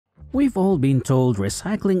We've all been told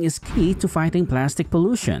recycling is key to fighting plastic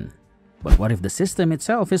pollution. But what if the system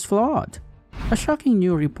itself is flawed? A shocking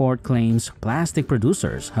new report claims plastic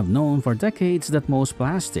producers have known for decades that most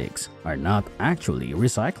plastics are not actually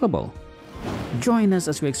recyclable. Join us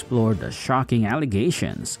as we explore the shocking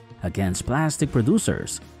allegations against plastic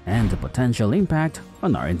producers and the potential impact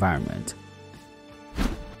on our environment.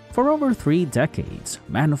 For over 3 decades,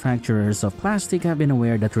 manufacturers of plastic have been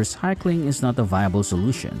aware that recycling is not a viable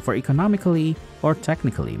solution for economically or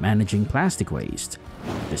technically managing plastic waste.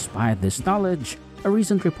 Despite this knowledge, a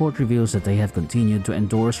recent report reveals that they have continued to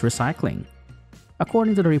endorse recycling.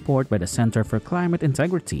 According to the report by the Center for Climate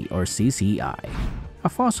Integrity, or CCI, a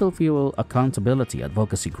fossil fuel accountability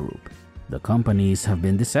advocacy group, the companies have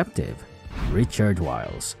been deceptive. Richard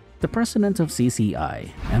Wiles, the president of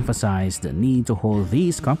CCI, emphasized the need to hold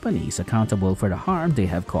these companies accountable for the harm they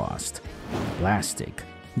have caused. Plastic,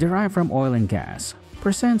 derived from oil and gas,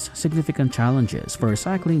 presents significant challenges for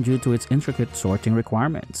recycling due to its intricate sorting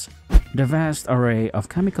requirements. The vast array of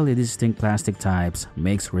chemically distinct plastic types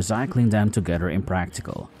makes recycling them together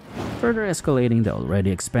impractical, further escalating the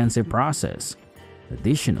already expensive process.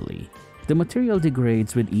 Additionally, the material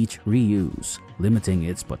degrades with each reuse, limiting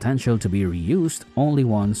its potential to be reused only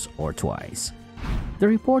once or twice. The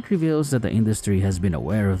report reveals that the industry has been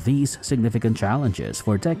aware of these significant challenges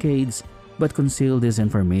for decades but concealed this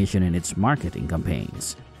information in its marketing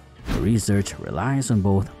campaigns. The research relies on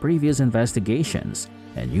both previous investigations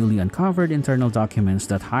and newly uncovered internal documents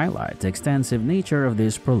that highlight the extensive nature of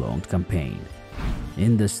this prolonged campaign.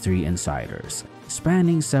 Industry insiders,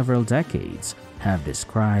 spanning several decades, have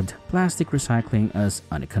described plastic recycling as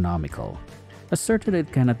uneconomical, asserted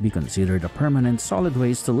it cannot be considered a permanent solid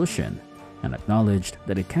waste solution, and acknowledged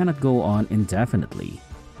that it cannot go on indefinitely,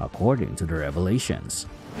 according to the revelations.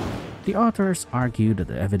 The authors argue that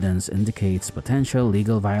the evidence indicates potential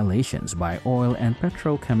legal violations by oil and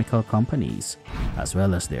petrochemical companies, as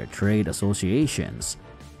well as their trade associations,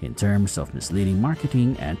 in terms of misleading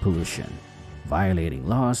marketing and pollution, violating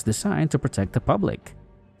laws designed to protect the public.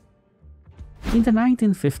 In the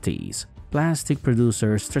 1950s, plastic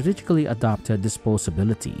producers strategically adopted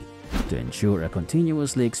disposability to ensure a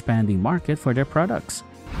continuously expanding market for their products.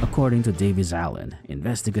 According to Davis Allen,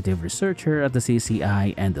 investigative researcher at the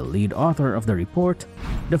CCI and the lead author of the report,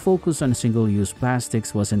 the focus on single-use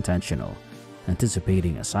plastics was intentional,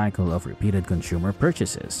 anticipating a cycle of repeated consumer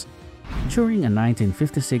purchases. During a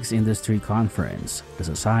 1956 industry conference, the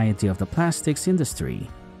Society of the Plastics Industry,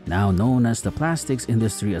 now known as the Plastics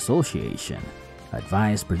Industry Association,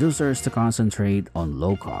 advised producers to concentrate on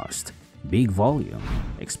low cost, big volume,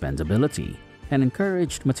 expendability, and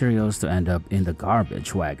encouraged materials to end up in the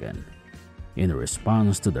garbage wagon. In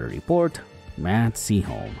response to the report, Matt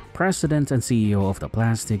Seaholm, president and CEO of the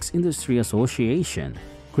Plastics Industry Association,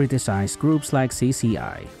 criticized groups like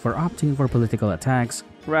CCI for opting for political attacks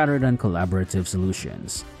rather than collaborative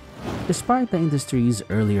solutions. Despite the industry's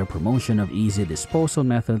earlier promotion of easy disposal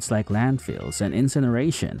methods like landfills and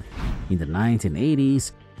incineration, in the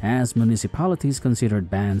 1980s, as municipalities considered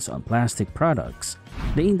bans on plastic products,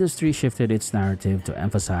 the industry shifted its narrative to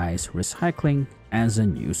emphasize recycling as a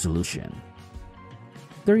new solution.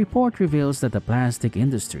 The report reveals that the plastic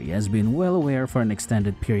industry has been well aware for an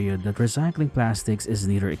extended period that recycling plastics is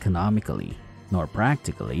neither economically nor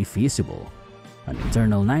practically feasible. An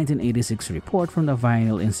internal 1986 report from the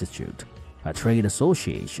Vinyl Institute, a trade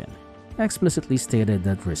association, explicitly stated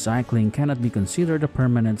that recycling cannot be considered a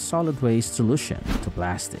permanent solid waste solution to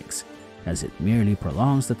plastics, as it merely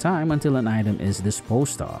prolongs the time until an item is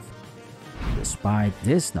disposed of. Despite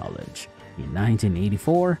this knowledge, in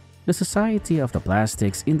 1984, the Society of the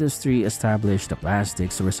Plastics Industry established the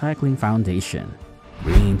Plastics Recycling Foundation,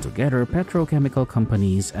 bringing together petrochemical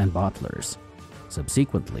companies and bottlers.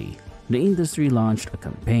 Subsequently, the industry launched a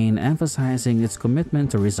campaign emphasizing its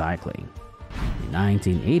commitment to recycling. In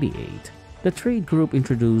 1988, the trade group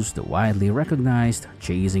introduced the widely recognized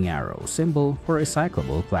chasing arrow symbol for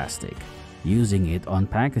recyclable plastic, using it on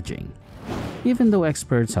packaging. Even though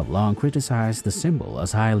experts have long criticized the symbol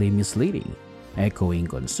as highly misleading, echoing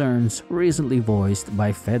concerns recently voiced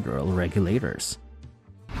by federal regulators.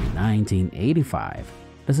 In 1985,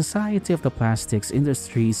 the Society of the Plastics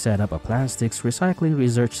Industry set up a plastics recycling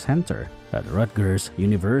research center at Rutgers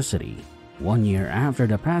University, 1 year after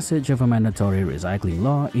the passage of a mandatory recycling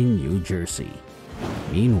law in New Jersey.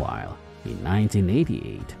 Meanwhile, in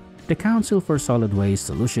 1988, the Council for Solid Waste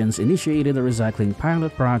Solutions initiated a recycling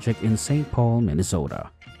pilot project in St. Paul,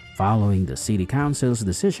 Minnesota, following the City Council's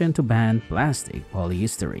decision to ban plastic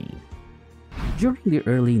polystyrene. During the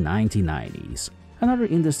early 1990s, Another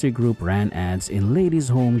industry group ran ads in Ladies'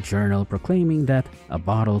 Home Journal proclaiming that a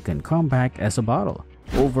bottle can come back as a bottle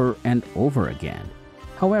over and over again.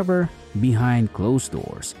 However, behind closed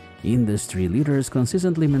doors, industry leaders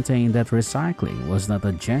consistently maintained that recycling was not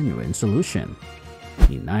a genuine solution.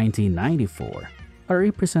 In 1994, a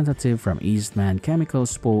representative from Eastman Chemical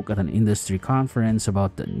spoke at an industry conference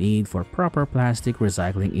about the need for proper plastic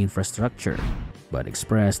recycling infrastructure, but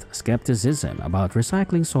expressed skepticism about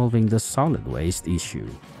recycling solving the solid waste issue.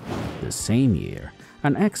 The same year,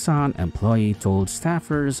 an Exxon employee told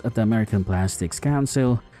staffers at the American Plastics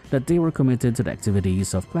Council that they were committed to the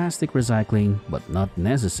activities of plastic recycling but not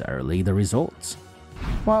necessarily the results.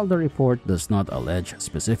 While the report does not allege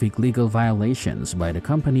specific legal violations by the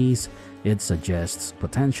companies, it suggests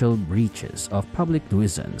potential breaches of public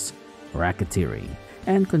nuisance, racketeering,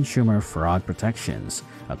 and consumer fraud protections,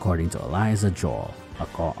 according to Eliza Joel, a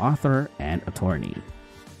co-author and attorney.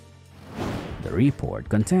 The report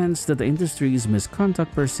contends that the industry's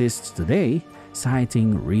misconduct persists today,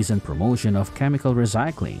 citing recent promotion of chemical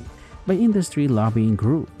recycling by industry lobbying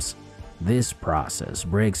groups. This process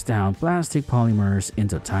breaks down plastic polymers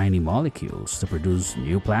into tiny molecules to produce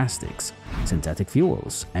new plastics, synthetic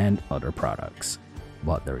fuels, and other products.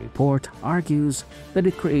 But the report argues that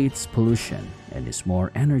it creates pollution and is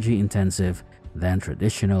more energy-intensive than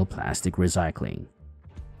traditional plastic recycling.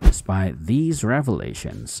 Despite these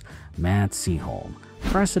revelations, Matt Seaholm,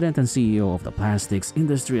 president and CEO of the Plastics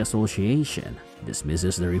Industry Association,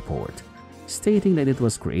 dismisses the report, stating that it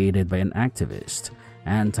was created by an activist,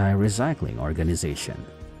 anti-recycling organization.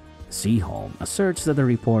 Seaholm asserts that the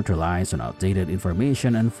report relies on outdated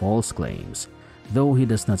information and false claims, though he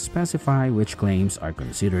does not specify which claims are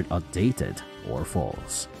considered outdated or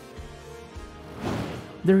false.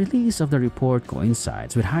 The release of the report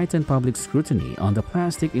coincides with heightened public scrutiny on the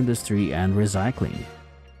plastic industry and recycling.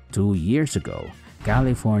 2 years ago,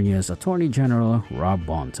 California's Attorney General Rob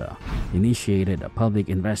Bonta initiated a public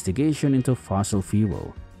investigation into fossil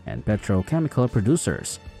fuel and petrochemical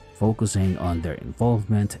producers, focusing on their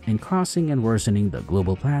involvement in causing and worsening the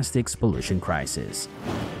global plastics pollution crisis.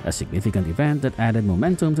 A significant event that added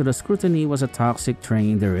momentum to the scrutiny was a toxic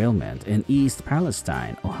train derailment in East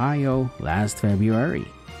Palestine, Ohio, last February.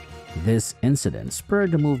 This incident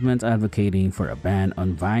spurred the movement advocating for a ban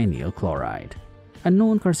on vinyl chloride, a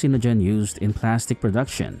known carcinogen used in plastic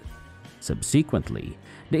production. Subsequently,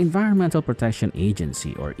 the Environmental Protection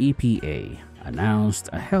Agency, or EPA, announced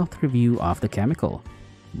a health review of the chemical,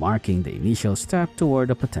 marking the initial step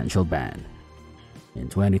toward a potential ban. In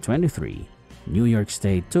 2023, New York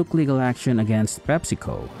State took legal action against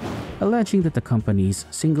PepsiCo, alleging that the company's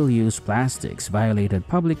single-use plastics violated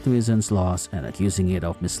public nuisance laws and accusing it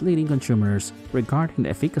of misleading consumers regarding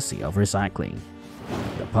the efficacy of recycling.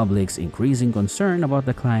 The public's increasing concern about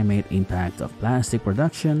the climate impact of plastic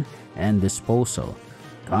production and disposal,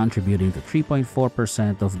 contributing to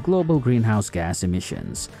 3.4% of global greenhouse gas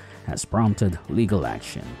emissions, has prompted legal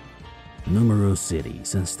action. Numerous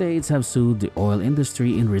cities and states have sued the oil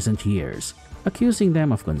industry in recent years, accusing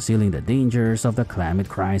them of concealing the dangers of the climate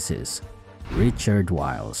crisis. Richard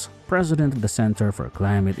Wiles, president of the Center for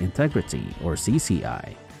Climate Integrity, or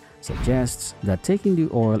CCI, suggests that taking the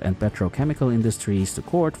oil and petrochemical industries to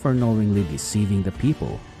court for knowingly deceiving the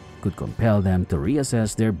people could compel them to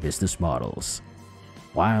reassess their business models.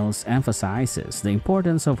 Wiles emphasizes the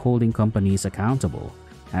importance of holding companies accountable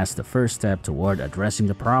as the first step toward addressing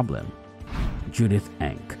the problem. Judith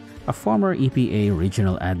Enck, a former EPA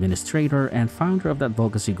regional administrator and founder of the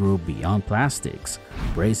advocacy group Beyond Plastics,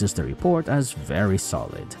 praises the report as very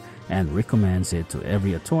solid and recommends it to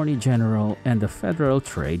every Attorney General and the Federal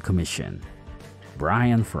Trade Commission.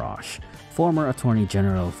 Brian Frosch, former Attorney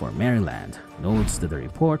General for Maryland, notes that the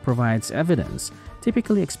report provides evidence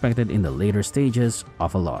typically expected in the later stages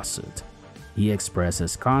of a lawsuit. He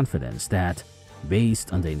expresses confidence that,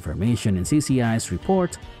 based on the information in CCI's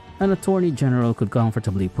report, an Attorney General could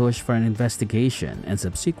comfortably push for an investigation and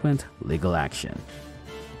subsequent legal action.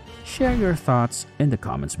 Share your thoughts in the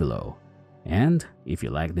comments below. And if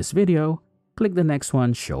you like this video, click the next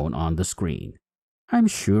one shown on the screen. I'm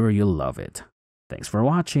sure you'll love it. Thanks for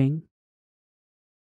watching.